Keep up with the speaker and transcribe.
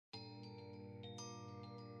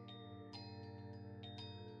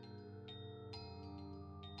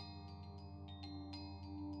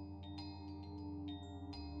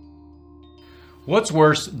What's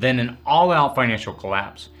worse than an all-out financial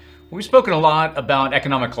collapse? We've spoken a lot about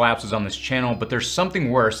economic collapses on this channel, but there's something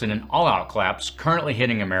worse than an all-out collapse currently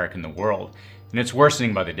hitting America and the world, and it's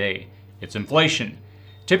worsening by the day. It's inflation.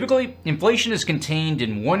 Typically, inflation is contained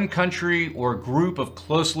in one country or group of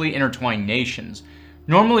closely intertwined nations.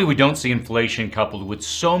 Normally, we don't see inflation coupled with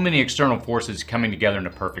so many external forces coming together in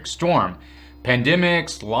a perfect storm.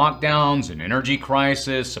 Pandemics, lockdowns, an energy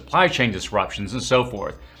crisis, supply chain disruptions, and so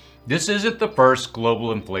forth. This isn't the first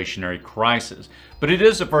global inflationary crisis, but it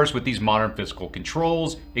is the first with these modern fiscal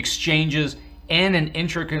controls, exchanges, and an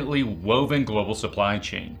intricately woven global supply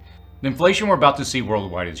chain. The inflation we're about to see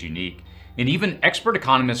worldwide is unique, and even expert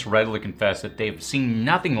economists readily confess that they've seen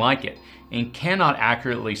nothing like it and cannot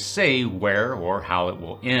accurately say where or how it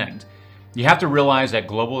will end. You have to realize that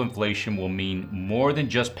global inflation will mean more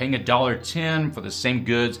than just paying $1.10 for the same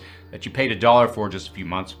goods that you paid $1 for just a few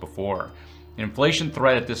months before. An inflation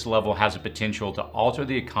threat at this level has the potential to alter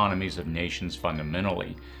the economies of nations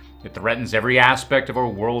fundamentally. It threatens every aspect of our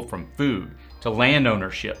world, from food, to land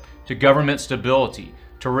ownership, to government stability,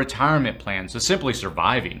 to retirement plans, to simply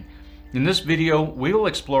surviving. In this video, we will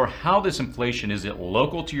explore how this inflation isn't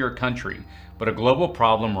local to your country, but a global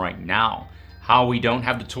problem right now, how we don't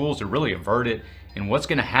have the tools to really avert it, and what's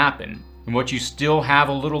going to happen, and what you still have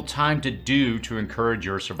a little time to do to encourage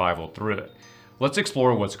your survival through it. Let's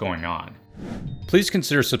explore what's going on. Please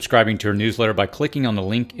consider subscribing to our newsletter by clicking on the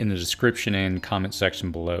link in the description and comment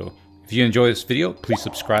section below. If you enjoy this video, please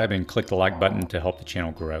subscribe and click the like button to help the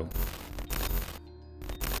channel grow.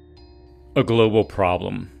 A global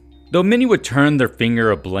problem. Though many would turn their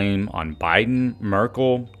finger of blame on Biden,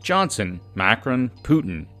 Merkel, Johnson, Macron,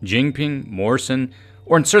 Putin, Jinping, Morrison,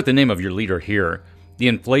 or insert the name of your leader here, the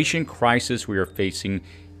inflation crisis we are facing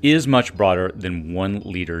is much broader than one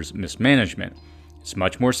leader's mismanagement. It's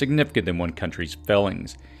much more significant than one country's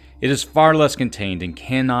failings. It is far less contained and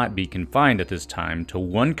cannot be confined at this time to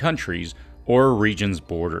one country's or a region's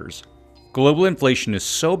borders. Global inflation is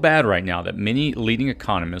so bad right now that many leading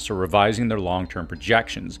economists are revising their long-term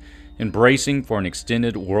projections, embracing for an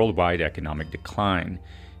extended worldwide economic decline.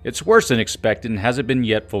 It's worse than expected and hasn't been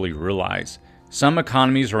yet fully realized. Some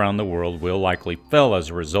economies around the world will likely fail as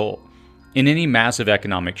a result. In any massive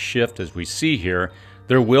economic shift as we see here,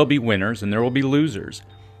 there will be winners and there will be losers.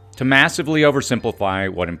 To massively oversimplify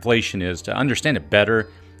what inflation is, to understand it better,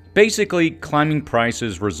 basically climbing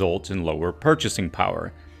prices results in lower purchasing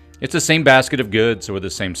power. It's the same basket of goods or the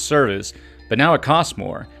same service, but now it costs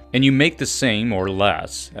more, and you make the same or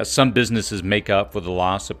less, as some businesses make up for the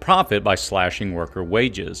loss of profit by slashing worker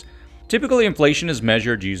wages. Typically, inflation is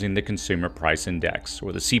measured using the Consumer Price Index,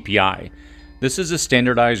 or the CPI. This is a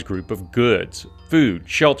standardized group of goods, food,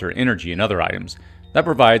 shelter, energy, and other items that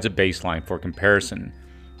provides a baseline for comparison.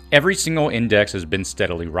 Every single index has been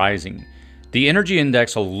steadily rising. The energy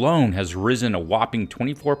index alone has risen a whopping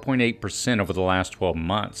 24.8% over the last 12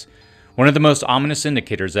 months. One of the most ominous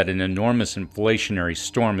indicators that an enormous inflationary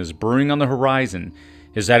storm is brewing on the horizon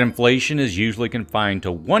is that inflation is usually confined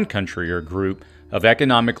to one country or group of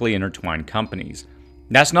economically intertwined companies.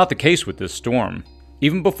 That's not the case with this storm.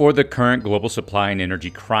 Even before the current global supply and energy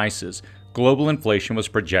crisis, global inflation was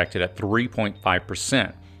projected at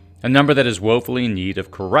 3.5%, a number that is woefully in need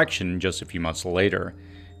of correction just a few months later.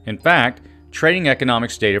 In fact, trading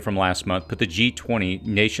economics data from last month put the G20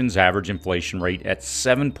 nation's average inflation rate at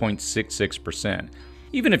 7.66%.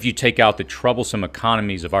 Even if you take out the troublesome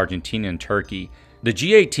economies of Argentina and Turkey, the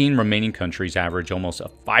G18 remaining countries average almost a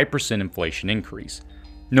 5% inflation increase.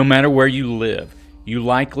 No matter where you live, you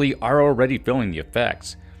likely are already feeling the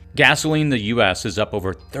effects. Gasoline in the US is up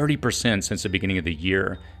over 30% since the beginning of the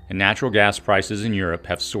year, and natural gas prices in Europe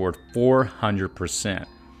have soared 400%.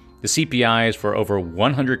 The CPIs for over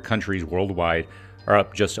 100 countries worldwide are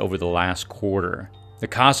up just over the last quarter. The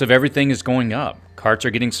cost of everything is going up. Carts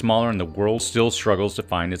are getting smaller and the world still struggles to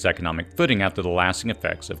find its economic footing after the lasting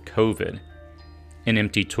effects of COVID. An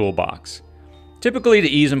empty toolbox. Typically, to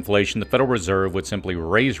ease inflation, the Federal Reserve would simply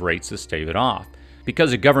raise rates to stave it off.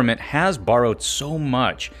 Because the government has borrowed so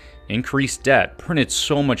much, increased debt, printed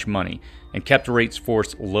so much money, and kept rates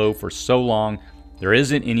forced low for so long, there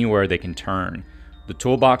isn't anywhere they can turn. The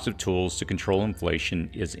toolbox of tools to control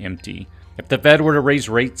inflation is empty. If the Fed were to raise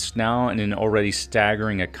rates now in an already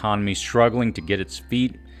staggering economy struggling to get its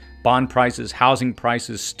feet, bond prices, housing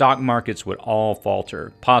prices, stock markets would all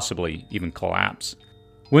falter, possibly even collapse.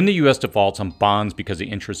 When the U.S. defaults on bonds because the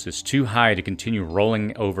interest is too high to continue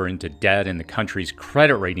rolling over into debt and the country's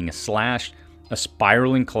credit rating is slashed, a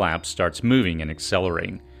spiraling collapse starts moving and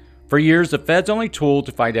accelerating. For years, the Fed's only tool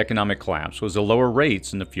to fight economic collapse was to lower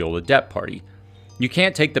rates and to fuel the debt party. You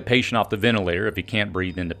can't take the patient off the ventilator if he can't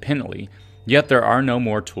breathe independently, Yet there are no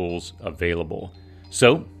more tools available.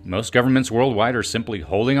 So, most governments worldwide are simply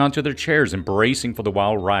holding onto their chairs and bracing for the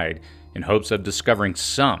wild ride in hopes of discovering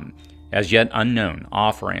some, as yet unknown,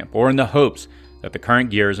 off-ramp, or in the hopes that the current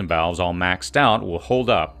gears and valves all maxed out will hold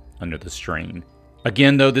up under the strain.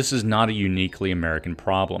 Again, though, this is not a uniquely American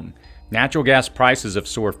problem. Natural gas prices have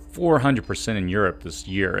soared 400% in Europe this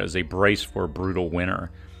year as they brace for a brutal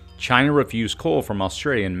winter. China refused coal from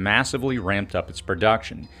Australia and massively ramped up its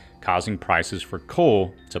production, causing prices for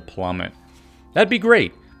coal to plummet. That'd be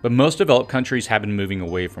great, but most developed countries have been moving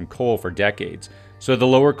away from coal for decades, so the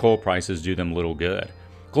lower coal prices do them little good.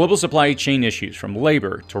 Global supply chain issues, from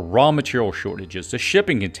labor to raw material shortages to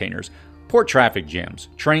shipping containers, port traffic jams,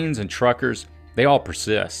 trains and truckers, they all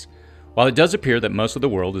persist. While it does appear that most of the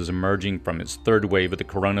world is emerging from its third wave of the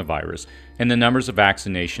coronavirus and the numbers of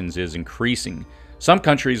vaccinations is increasing, some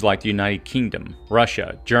countries like the United Kingdom,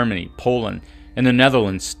 Russia, Germany, Poland, and the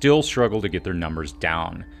Netherlands still struggle to get their numbers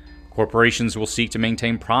down. Corporations will seek to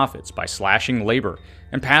maintain profits by slashing labor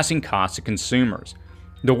and passing costs to consumers.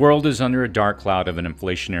 The world is under a dark cloud of an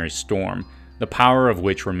inflationary storm, the power of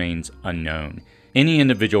which remains unknown. Any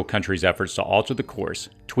individual country's efforts to alter the course,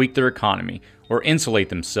 tweak their economy, or insulate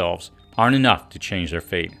themselves aren't enough to change their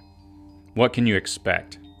fate. What can you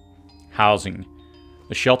expect? Housing.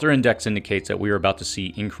 The Shelter Index indicates that we are about to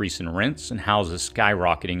see increase in rents and houses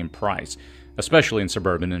skyrocketing in price, especially in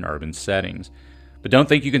suburban and urban settings. But don't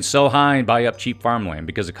think you can sell high and buy up cheap farmland,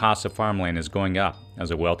 because the cost of farmland is going up as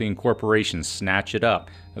the wealthy and corporations snatch it up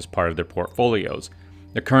as part of their portfolios.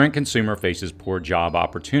 The current consumer faces poor job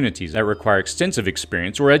opportunities that require extensive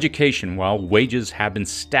experience or education, while wages have been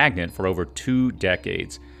stagnant for over 2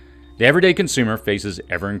 decades. The everyday consumer faces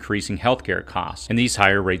ever-increasing healthcare costs and these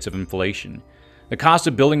higher rates of inflation. The cost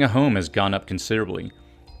of building a home has gone up considerably.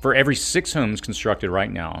 For every 6 homes constructed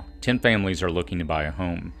right now, 10 families are looking to buy a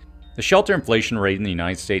home. The shelter inflation rate in the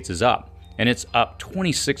United States is up, and it's up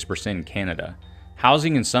 26% in Canada.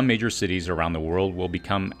 Housing in some major cities around the world will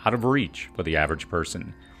become out of reach for the average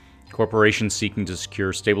person. Corporations seeking to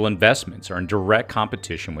secure stable investments are in direct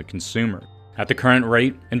competition with consumers. At the current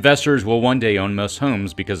rate, investors will one day own most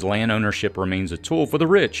homes because land ownership remains a tool for the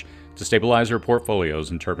rich to stabilize their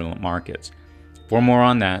portfolios in turbulent markets. For more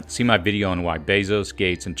on that, see my video on why Bezos,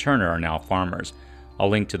 Gates, and Turner are now farmers. I'll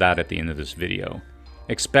link to that at the end of this video.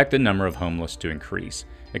 Expect the number of homeless to increase.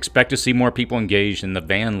 Expect to see more people engaged in the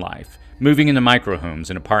van life, moving into microhomes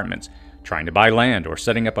and apartments, trying to buy land, or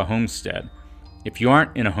setting up a homestead. If you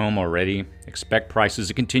aren't in a home already, expect prices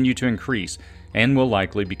to continue to increase and will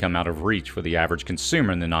likely become out of reach for the average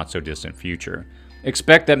consumer in the not-so-distant future.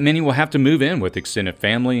 Expect that many will have to move in with extended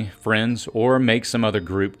family, friends, or make some other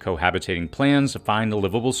group cohabitating plans to find a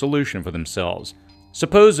livable solution for themselves.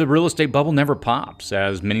 Suppose the real estate bubble never pops,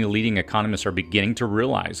 as many leading economists are beginning to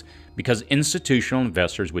realize, because institutional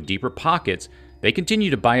investors with deeper pockets, they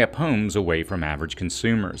continue to buy up homes away from average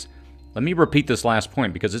consumers. Let me repeat this last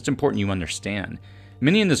point because it's important you understand.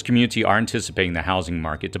 Many in this community are anticipating the housing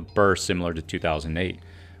market to burst similar to 2008.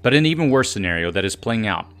 But an even worse scenario that is playing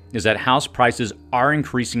out is that house prices are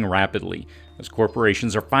increasing rapidly, as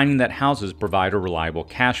corporations are finding that houses provide a reliable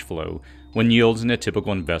cash flow when yields in the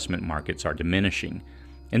typical investment markets are diminishing.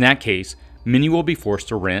 In that case, many will be forced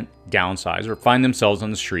to rent, downsize, or find themselves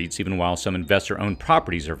on the streets even while some investor-owned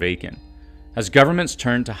properties are vacant. As governments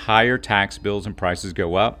turn to higher tax bills and prices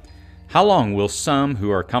go up, how long will some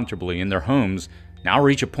who are comfortably in their homes now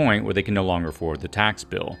reach a point where they can no longer afford the tax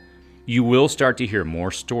bill? You will start to hear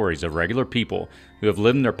more stories of regular people who have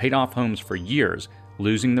lived in their paid-off homes for years,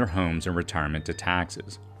 losing their homes in retirement to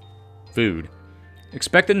taxes. Food.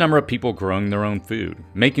 Expect the number of people growing their own food,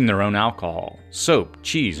 making their own alcohol, soap,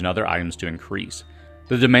 cheese, and other items to increase.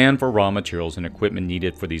 The demand for raw materials and equipment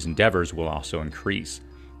needed for these endeavors will also increase.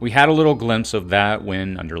 We had a little glimpse of that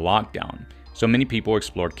when under lockdown, so many people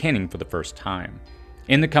explored canning for the first time.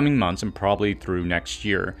 In the coming months, and probably through next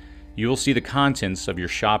year, you will see the contents of your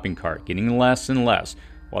shopping cart getting less and less,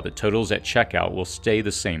 while the totals at checkout will stay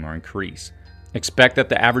the same or increase. Expect that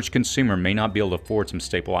the average consumer may not be able to afford some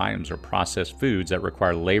staple items or processed foods that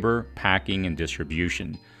require labor, packing, and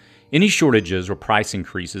distribution. Any shortages or price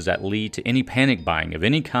increases that lead to any panic buying of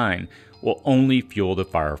any kind will only fuel the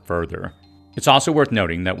fire further. It's also worth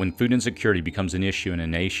noting that when food insecurity becomes an issue in a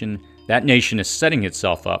nation, that nation is setting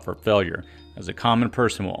itself up for failure, as a common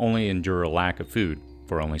person will only endure a lack of food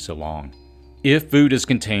for only so long. If food is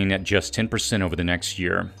contained at just 10% over the next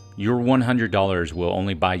year, your $100 will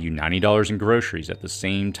only buy you $90 in groceries at the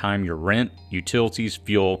same time your rent, utilities,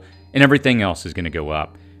 fuel, and everything else is going to go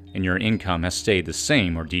up, and your income has stayed the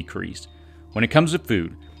same or decreased. When it comes to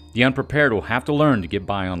food, the unprepared will have to learn to get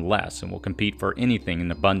by on less and will compete for anything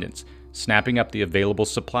in abundance, snapping up the available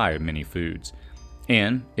supply of many foods.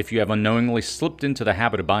 And if you have unknowingly slipped into the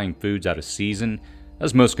habit of buying foods out of season,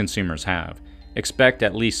 as most consumers have, expect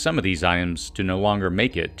at least some of these items to no longer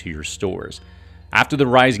make it to your stores. After the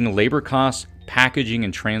rising labor costs, packaging,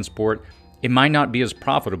 and transport, it might not be as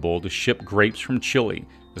profitable to ship grapes from Chile,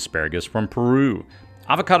 asparagus from Peru,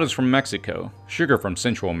 avocados from Mexico, sugar from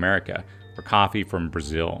Central America, or coffee from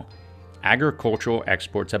Brazil. Agricultural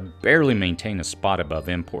exports have barely maintained a spot above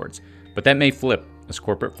imports, but that may flip as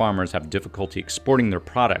corporate farmers have difficulty exporting their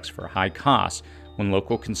products for high costs when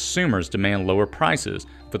local consumers demand lower prices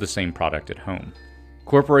for the same product at home.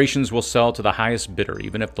 Corporations will sell to the highest bidder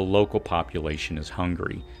even if the local population is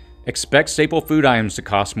hungry. Expect staple food items to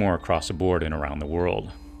cost more across the board and around the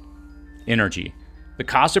world. Energy. The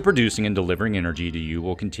cost of producing and delivering energy to you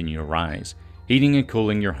will continue to rise. Heating and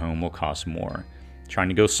cooling your home will cost more. Trying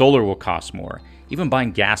to go solar will cost more. Even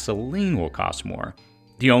buying gasoline will cost more.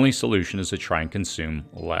 The only solution is to try and consume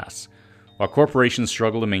less. While corporations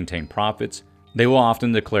struggle to maintain profits, they will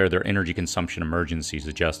often declare their energy consumption emergencies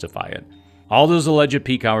to justify it. All those alleged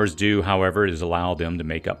peak hours do, however, is allow them to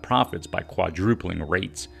make up profits by quadrupling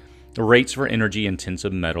rates. The rates for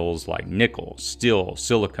energy-intensive metals like nickel, steel,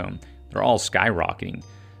 silicone, they're all skyrocketing.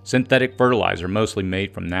 Synthetic fertilizer, mostly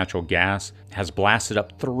made from natural gas, has blasted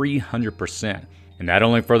up 300%, and that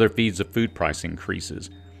only further feeds the food price increases.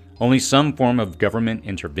 Only some form of government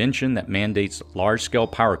intervention that mandates large-scale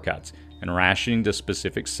power cuts and rationing to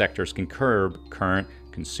specific sectors can curb current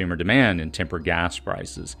consumer demand and temper gas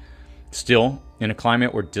prices. Still, in a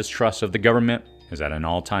climate where distrust of the government is at an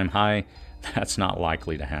all-time high, that's not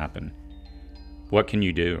likely to happen. What can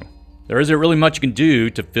you do? There isn't really much you can do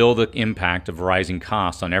to feel the impact of rising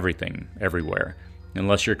costs on everything, everywhere.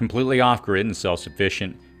 Unless you're completely off-grid and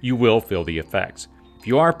self-sufficient, you will feel the effects. If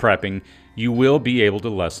you are prepping, you will be able to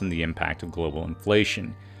lessen the impact of global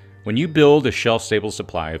inflation. When you build a shelf-stable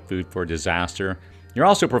supply of food for a disaster, you're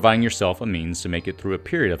also providing yourself a means to make it through a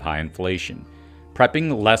period of high inflation.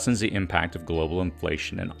 Prepping lessens the impact of global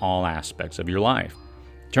inflation in all aspects of your life.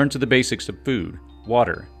 Turn to the basics of food,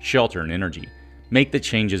 water, shelter, and energy. Make the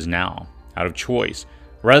changes now, out of choice,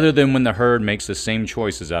 rather than when the herd makes the same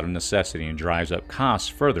choices out of necessity and drives up costs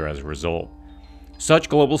further as a result. Such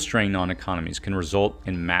global strain on economies can result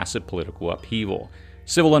in massive political upheaval,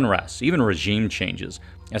 civil unrest, even regime changes,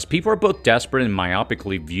 as people are both desperate and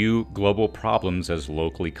myopically view global problems as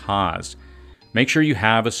locally caused. Make sure you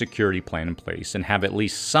have a security plan in place and have at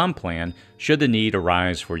least some plan should the need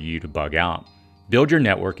arise for you to bug out. Build your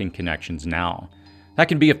network and connections now. That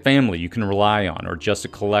can be a family you can rely on or just a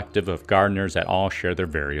collective of gardeners that all share their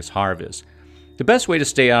various harvests. The best way to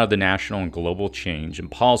stay out of the national and global change and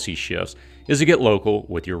policy shifts is to get local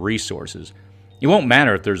with your resources. It won't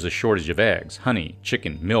matter if there's a shortage of eggs, honey,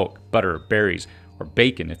 chicken, milk, butter, berries, or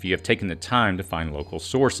bacon if you have taken the time to find local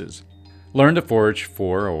sources. Learn to forage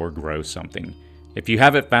for or grow something. If you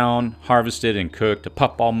haven't found, harvested, and cooked a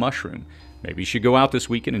puffball mushroom, maybe you should go out this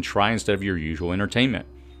weekend and try instead of your usual entertainment.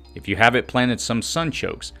 If you haven't planted some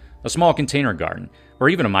sunchokes, a small container garden, or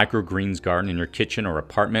even a microgreens garden in your kitchen or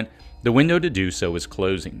apartment, the window to do so is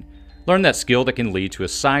closing. Learn that skill that can lead to a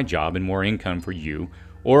side job and more income for you,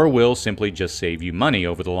 or will simply just save you money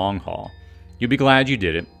over the long haul. You'll be glad you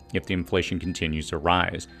did it if the inflation continues to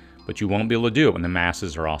rise, but you won't be able to do it when the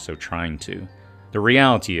masses are also trying to. The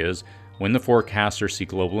reality is, when the forecasters see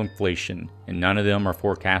global inflation and none of them are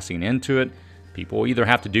forecasting into it, people will either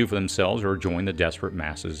have to do for themselves or join the desperate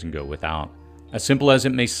masses and go without. As simple as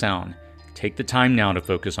it may sound, take the time now to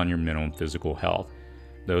focus on your mental and physical health.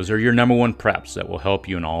 Those are your number one preps that will help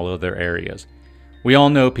you in all other areas. We all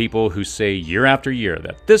know people who say year after year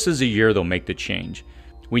that this is the year they'll make the change.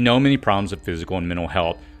 We know many problems of physical and mental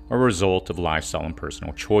health are a result of lifestyle and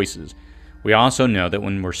personal choices. We also know that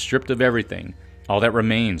when we're stripped of everything, all that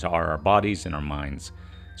remains are our bodies and our minds.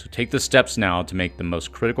 So take the steps now to make the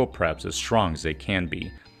most critical preps as strong as they can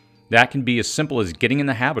be. That can be as simple as getting in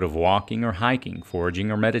the habit of walking or hiking,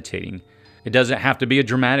 foraging or meditating. It doesn't have to be a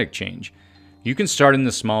dramatic change. You can start in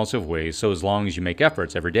the smallest of ways so as long as you make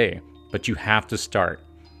efforts every day, but you have to start.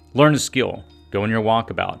 Learn a skill, go on your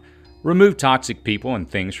walkabout, remove toxic people and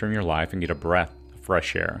things from your life and get a breath of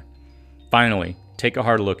fresh air. Finally, take a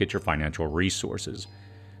hard look at your financial resources.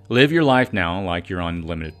 Live your life now like you're on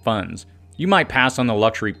limited funds. You might pass on the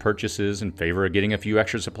luxury purchases in favor of getting a few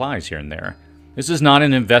extra supplies here and there. This is not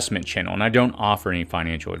an investment channel and I don't offer any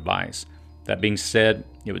financial advice. That being said,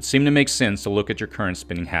 it would seem to make sense to look at your current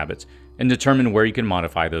spending habits and determine where you can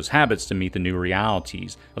modify those habits to meet the new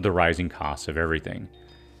realities of the rising costs of everything.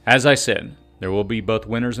 As I said, there will be both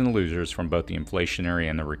winners and losers from both the inflationary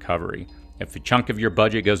and the recovery. If a chunk of your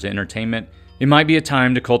budget goes to entertainment, It might be a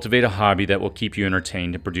time to cultivate a hobby that will keep you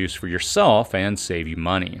entertained and produce for yourself and save you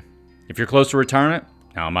money. If you're close to retirement,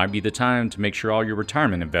 now might be the time to make sure all your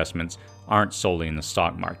retirement investments aren't solely in the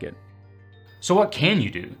stock market. So what can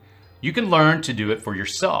you do? You can learn to do it for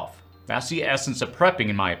yourself. That's the essence of prepping,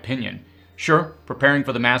 in my opinion. Sure, preparing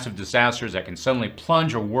for the massive disasters that can suddenly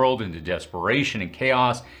plunge a world into desperation and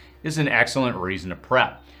chaos is an excellent reason to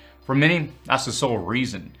prep. For many, that's the sole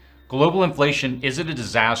reason. Global inflation isn't a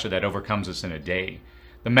disaster that overcomes us in a day.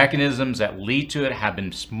 The mechanisms that lead to it have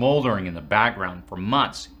been smoldering in the background for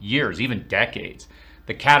months, years, even decades.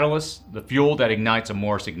 The catalyst, the fuel that ignites a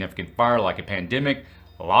more significant fire like a pandemic,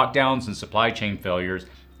 lockdowns, and supply chain failures,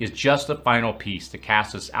 is just the final piece to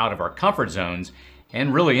cast us out of our comfort zones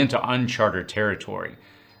and really into uncharted territory.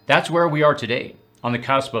 That's where we are today, on the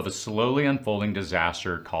cusp of a slowly unfolding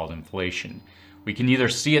disaster called inflation. We can neither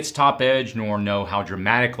see its top edge nor know how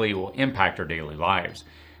dramatically it will impact our daily lives.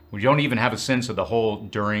 We don't even have a sense of the whole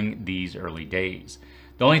during these early days.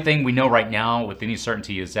 The only thing we know right now with any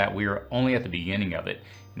certainty is that we are only at the beginning of it,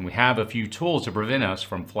 and we have a few tools to prevent us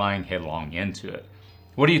from flying headlong into it.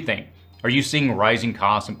 What do you think? Are you seeing rising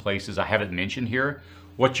costs in places I haven't mentioned here?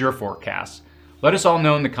 What's your forecast? Let us all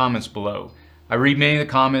know in the comments below. I read many of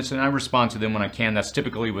the comments and I respond to them when I can. That's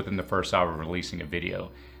typically within the first hour of releasing a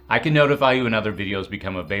video. I can notify you when other videos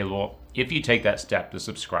become available if you take that step to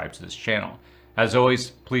subscribe to this channel. As always,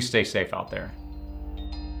 please stay safe out there.